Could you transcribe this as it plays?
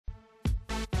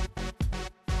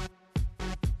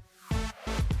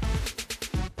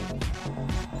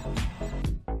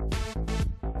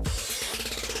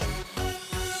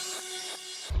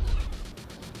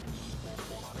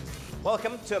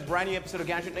Welcome to a brand new episode of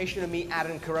Gadget Nation and me,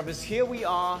 Adam Carruthers. Here we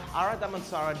are, Ara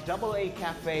Damansara, AA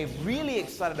Cafe. Really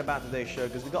excited about today's show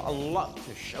because we've got a lot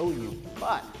to show you.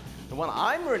 But the one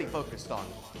I'm really focused on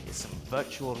is some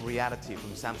virtual reality from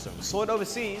Samsung. Saw it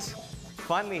overseas,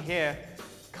 finally here.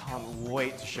 Can't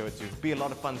wait to show it to you. It'll be a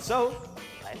lot of fun. So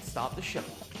let's start the show.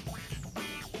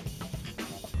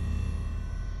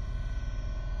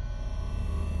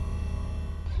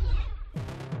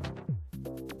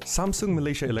 Samsung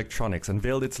Malaysia Electronics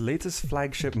unveiled its latest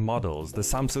flagship models, the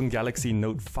Samsung Galaxy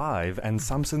Note 5 and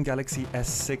Samsung Galaxy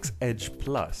S6 Edge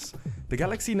Plus. The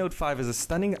Galaxy Note 5 is a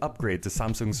stunning upgrade to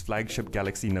Samsung's flagship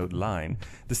Galaxy Note line.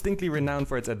 Distinctly renowned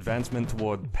for its advancement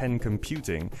toward pen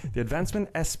computing, the Advancement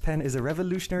S Pen is a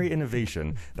revolutionary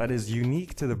innovation that is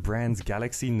unique to the brand's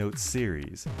Galaxy Note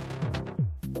series.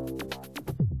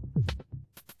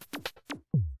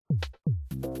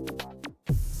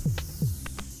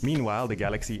 Meanwhile, the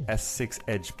Galaxy S6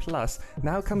 Edge Plus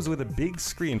now comes with a big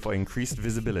screen for increased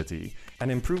visibility, an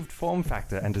improved form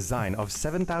factor and design of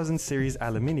 7000 series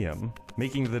aluminium,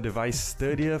 making the device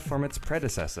sturdier from its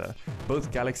predecessor.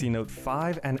 Both Galaxy Note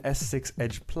 5 and S6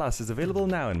 Edge Plus is available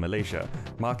now in Malaysia,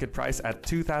 market price at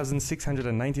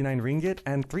 2,699 ringgit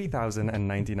and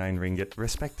 3,099 ringgit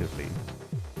respectively.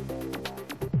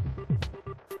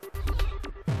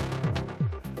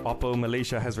 Oppo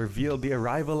Malaysia has revealed the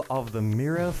arrival of the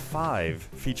Mirror 5,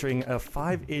 featuring a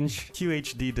 5-inch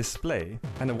QHD display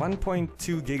and a 1.2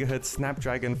 GHz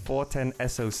Snapdragon 410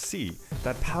 SoC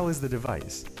that powers the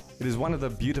device. It is one of the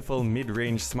beautiful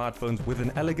mid-range smartphones with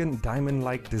an elegant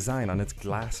diamond-like design on its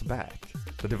glass back.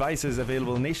 The device is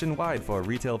available nationwide for a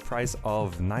retail price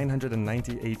of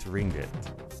 998 ringgit.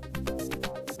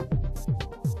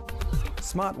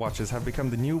 Smartwatches have become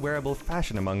the new wearable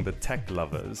fashion among the tech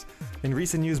lovers. In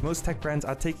recent news, most tech brands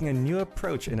are taking a new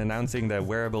approach in announcing their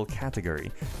wearable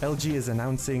category. LG is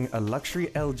announcing a luxury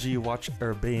LG Watch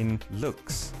Urbane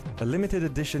Lux, a limited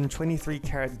edition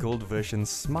 23-karat gold version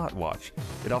smartwatch.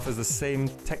 It offers the same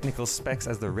technical specs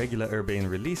as the regular Urbane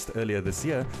released earlier this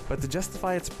year, but to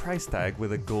justify its price tag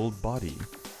with a gold body,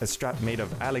 a strap made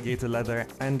of alligator leather,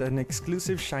 and an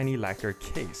exclusive shiny lacquer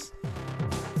case.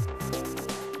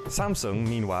 Samsung,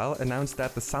 meanwhile, announced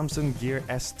that the Samsung Gear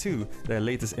S2, their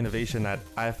latest innovation at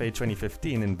IFA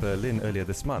 2015 in Berlin earlier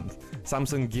this month.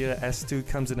 Samsung Gear S2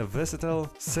 comes in a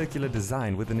versatile, circular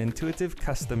design with an intuitive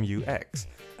custom UX,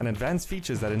 and advanced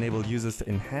features that enable users to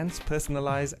enhance,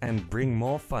 personalize, and bring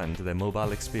more fun to their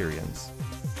mobile experience.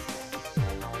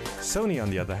 Sony, on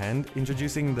the other hand,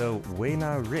 introducing the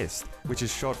Wena Wrist, which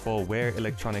is short for Wear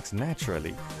Electronics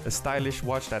Naturally, a stylish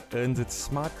watch that earns its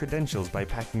smart credentials by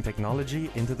packing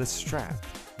technology into the strap.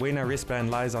 Wena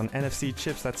wristband lies on NFC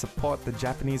chips that support the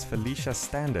Japanese Felicia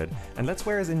standard and lets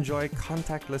wearers enjoy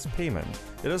contactless payment.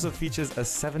 It also features a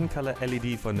 7-color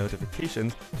LED for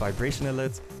notifications, vibration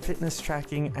alerts, fitness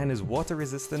tracking, and is water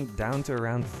resistant down to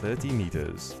around 30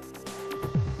 meters.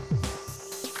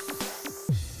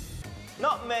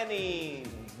 Not many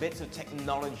bits of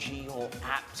technology or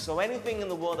apps or anything in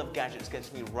the world of gadgets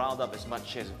gets me riled up as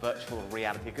much as virtual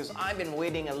reality, because I've been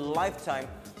waiting a lifetime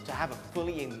to have a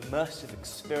fully immersive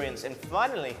experience, and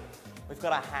finally we've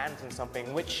got our hands on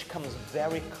something which comes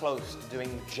very close to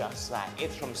doing just that.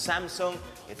 It's from Samsung,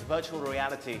 it's virtual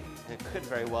reality, and it could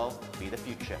very well be the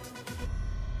future.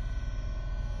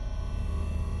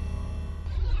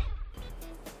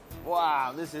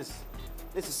 Wow, this is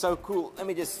so cool. Let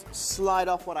me just slide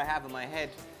off what I have in my head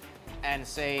and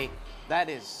say that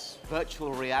is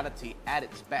virtual reality at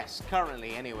its best,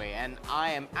 currently anyway, and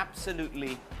I am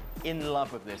absolutely in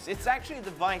love with this. It's actually a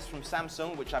device from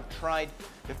Samsung which I've tried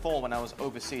before when I was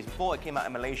overseas, before it came out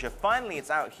in Malaysia. Finally it's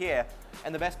out here,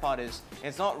 and the best part is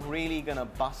it's not really gonna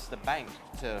bust the bank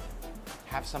to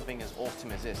have something as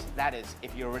awesome as this. That is,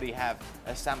 if you already have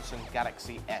a Samsung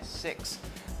Galaxy S6.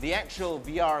 The actual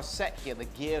VR set here, the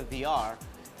Gear VR,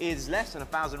 is less than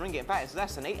 1,000 ringgit. In fact, it's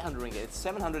less than 800 ringgit. It's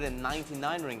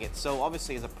 799 ringgit. So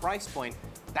obviously, as a price point,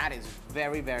 that is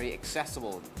very, very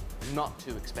accessible. Not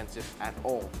too expensive at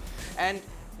all. And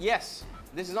yes,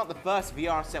 this is not the first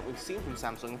VR set we've seen from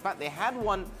Samsung. In fact, they had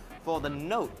one for the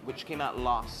Note, which came out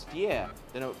last year.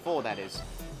 The Note 4, that is.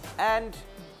 And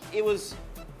it was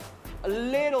a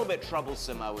little bit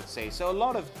troublesome, I would say. So a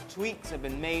lot of tweaks have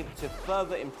been made to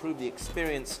further improve the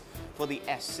experience for the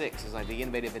S6, it's like the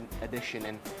Innovator edition,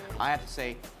 and I have to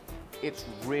say, it's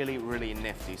really, really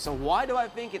nifty. So why do I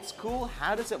think it's cool?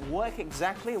 How does it work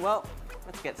exactly? Well,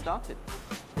 let's get started.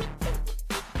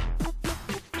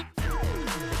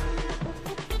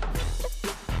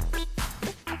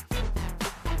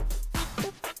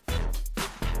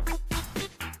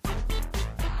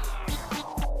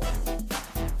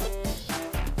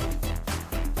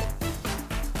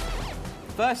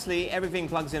 Firstly, everything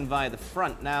plugs in via the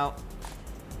front. Now,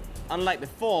 unlike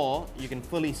before, you can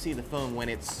fully see the phone when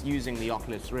it's using the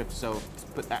Oculus Rift. So let's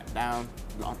put that down,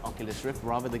 not Oculus Rift,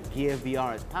 rather the Gear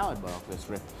VR is powered by Oculus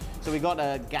Rift. So we got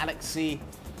a Galaxy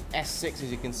S6,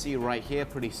 as you can see right here,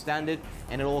 pretty standard,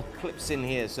 and it all clips in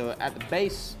here. So at the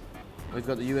base, we've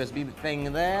got the USB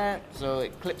thing there, so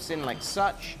it clips in like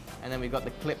such, and then we've got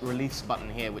the clip release button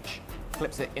here, which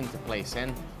clips it into place,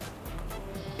 and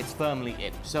it's firmly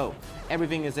in. So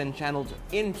everything is then channeled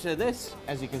into this,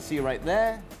 as you can see right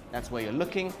there. That's where you're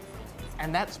looking,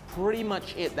 and that's pretty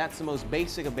much it. That's the most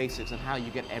basic of basics of how you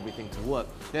get everything to work.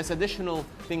 There's additional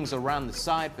things around the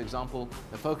side. For example,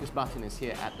 the focus button is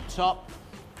here at the top.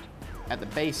 At the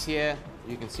base here,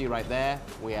 you can see right there,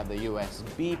 we have the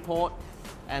USB port,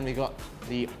 and we got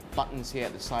the buttons here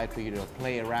at the side for you to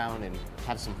play around and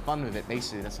have some fun with it.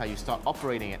 Basically, that's how you start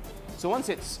operating it. So once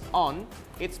it's on,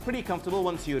 it's pretty comfortable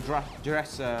once you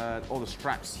address all the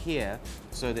straps here,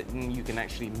 so that you can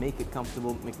actually make it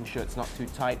comfortable, making sure it's not too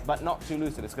tight, but not too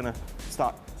loose that it's gonna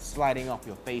start sliding off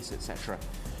your face, etc.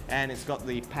 And it's got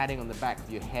the padding on the back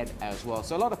of your head as well.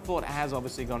 So a lot of thought has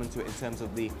obviously gone into it in terms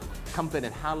of the comfort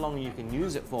and how long you can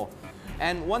use it for.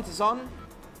 And once it's on,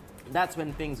 that's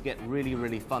when things get really,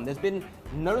 really fun. There's been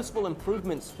noticeable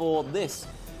improvements for this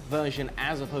version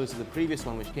as opposed to the previous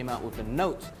one, which came out with the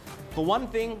Note. For one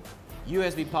thing,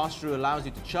 USB pass-through allows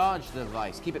you to charge the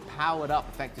device, keep it powered up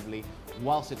effectively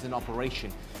whilst it's in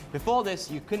operation. Before this,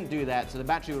 you couldn't do that, so the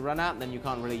battery would run out, and then you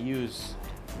can't really use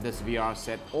this VR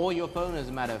set or your phone, as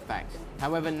a matter of fact.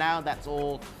 However, now that's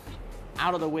all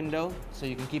out of the window, so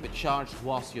you can keep it charged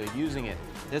whilst you're using it.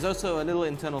 There's also a little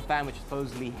internal fan which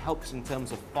supposedly helps in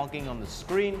terms of fogging on the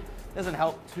screen. Doesn't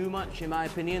help too much in my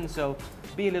opinion, so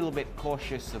be a little bit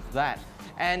cautious of that.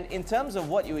 And in terms of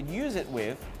what you would use it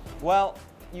with, well,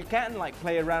 you can like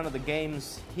play around with the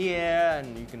games here,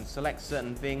 and you can select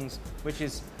certain things, which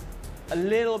is a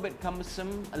little bit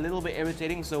cumbersome, a little bit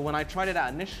irritating. So when I tried it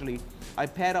out initially, I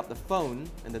paired up the phone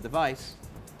and the device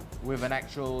with an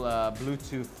actual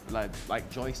Bluetooth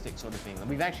like joystick sort of thing. And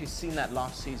we've actually seen that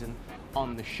last season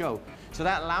on the show. So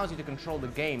that allows you to control the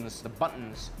games, the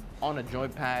buttons on a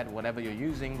joypad, whatever you're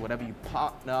using, whatever you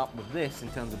partner up with this in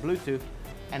terms of Bluetooth,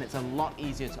 and it's a lot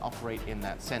easier to operate in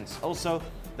that sense. Also,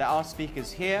 there are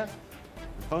speakers here,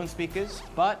 phone speakers,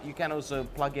 but you can also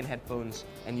plug in headphones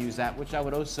and use that, which I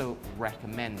would also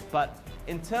recommend. But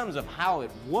in terms of how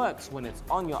it works when it's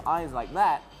on your eyes like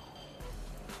that,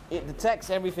 it detects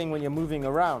everything when you're moving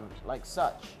around like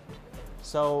such.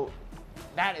 So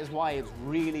that is why it's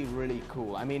really, really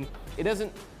cool. I mean, it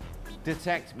doesn't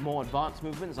detect more advanced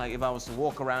movements, like if I was to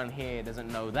walk around here, it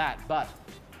doesn't know that, but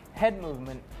head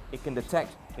movement it can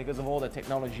detect because of all the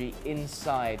technology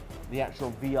inside the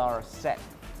actual VR set.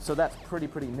 So that's pretty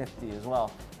nifty as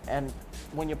well. And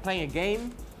when you're playing a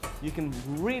game, you can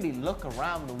really look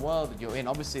around the world that you're in.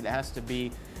 Obviously, it has to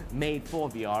be made for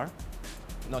VR,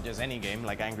 not just any game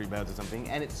like Angry Birds or something.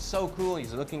 And it's so cool.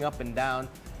 You're looking up and down,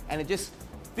 and it just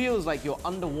feels like you're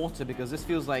underwater, because this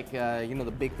feels like, you know,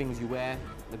 the big things you wear,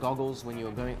 the goggles when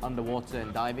you're going underwater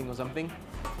and diving or something.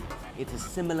 It's a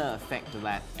similar effect to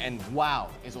that, and wow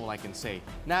is all I can say.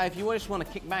 Now, if you just want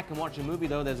to kick back and watch a movie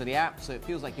though, there's the app, so it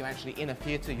feels like you're actually in a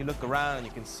theater. You look around and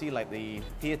you can see like the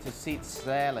theater seats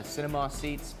there, like cinema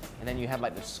seats, and then you have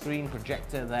like the screen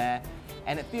projector there,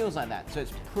 and it feels like that, so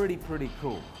it's pretty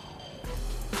cool.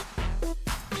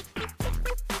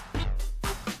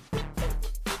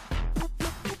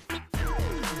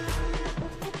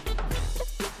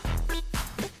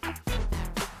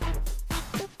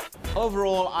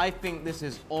 Overall, I think this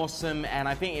is awesome, and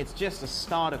I think it's just the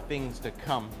start of things to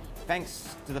come.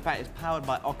 Thanks to the fact it's powered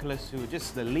by Oculus, who are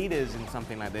just the leaders in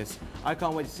something like this. I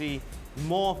can't wait to see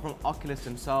more from Oculus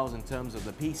themselves in terms of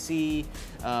the PC,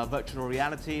 virtual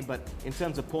reality, but in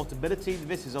terms of portability,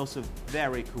 this is also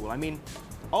very cool. I mean,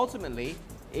 ultimately,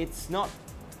 it's not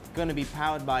going to be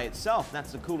powered by itself.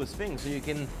 That's the coolest thing. So you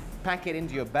can pack it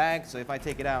into your bag. So if I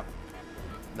take it out,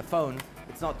 the phone,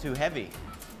 it's not too heavy.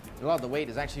 A lot of the weight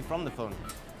is actually from the phone.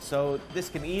 So this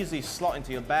can easily slot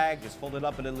into your bag, just fold it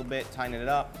up a little bit, tighten it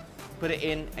up, put it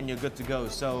in, and you're good to go.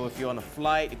 So if you're on a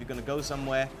flight, if you're gonna go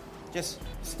somewhere, just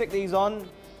stick these on,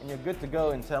 and you're good to go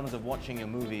in terms of watching a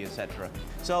movie, etc.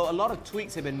 So a lot of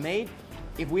tweaks have been made.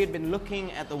 If we had been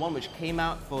looking at the one which came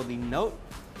out for the Note,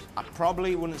 I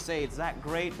probably wouldn't say it's that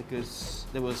great, because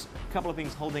there was a couple of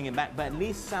things holding it back, but at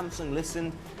least Samsung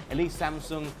listened. At least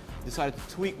Samsung decided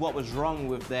to tweak what was wrong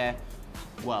with their,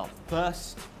 well,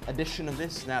 first edition of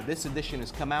this. Now this edition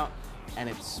has come out and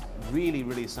it's really,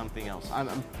 really something else. I'm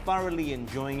thoroughly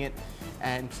enjoying it,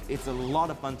 and it's a lot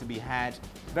of fun to be had.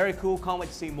 Very cool, can't wait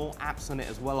to see more apps on it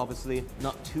as well, obviously,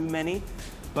 not too many,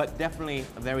 but definitely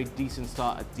a very decent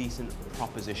start, a decent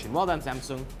proposition. Well done,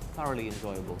 Samsung, thoroughly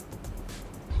enjoyable.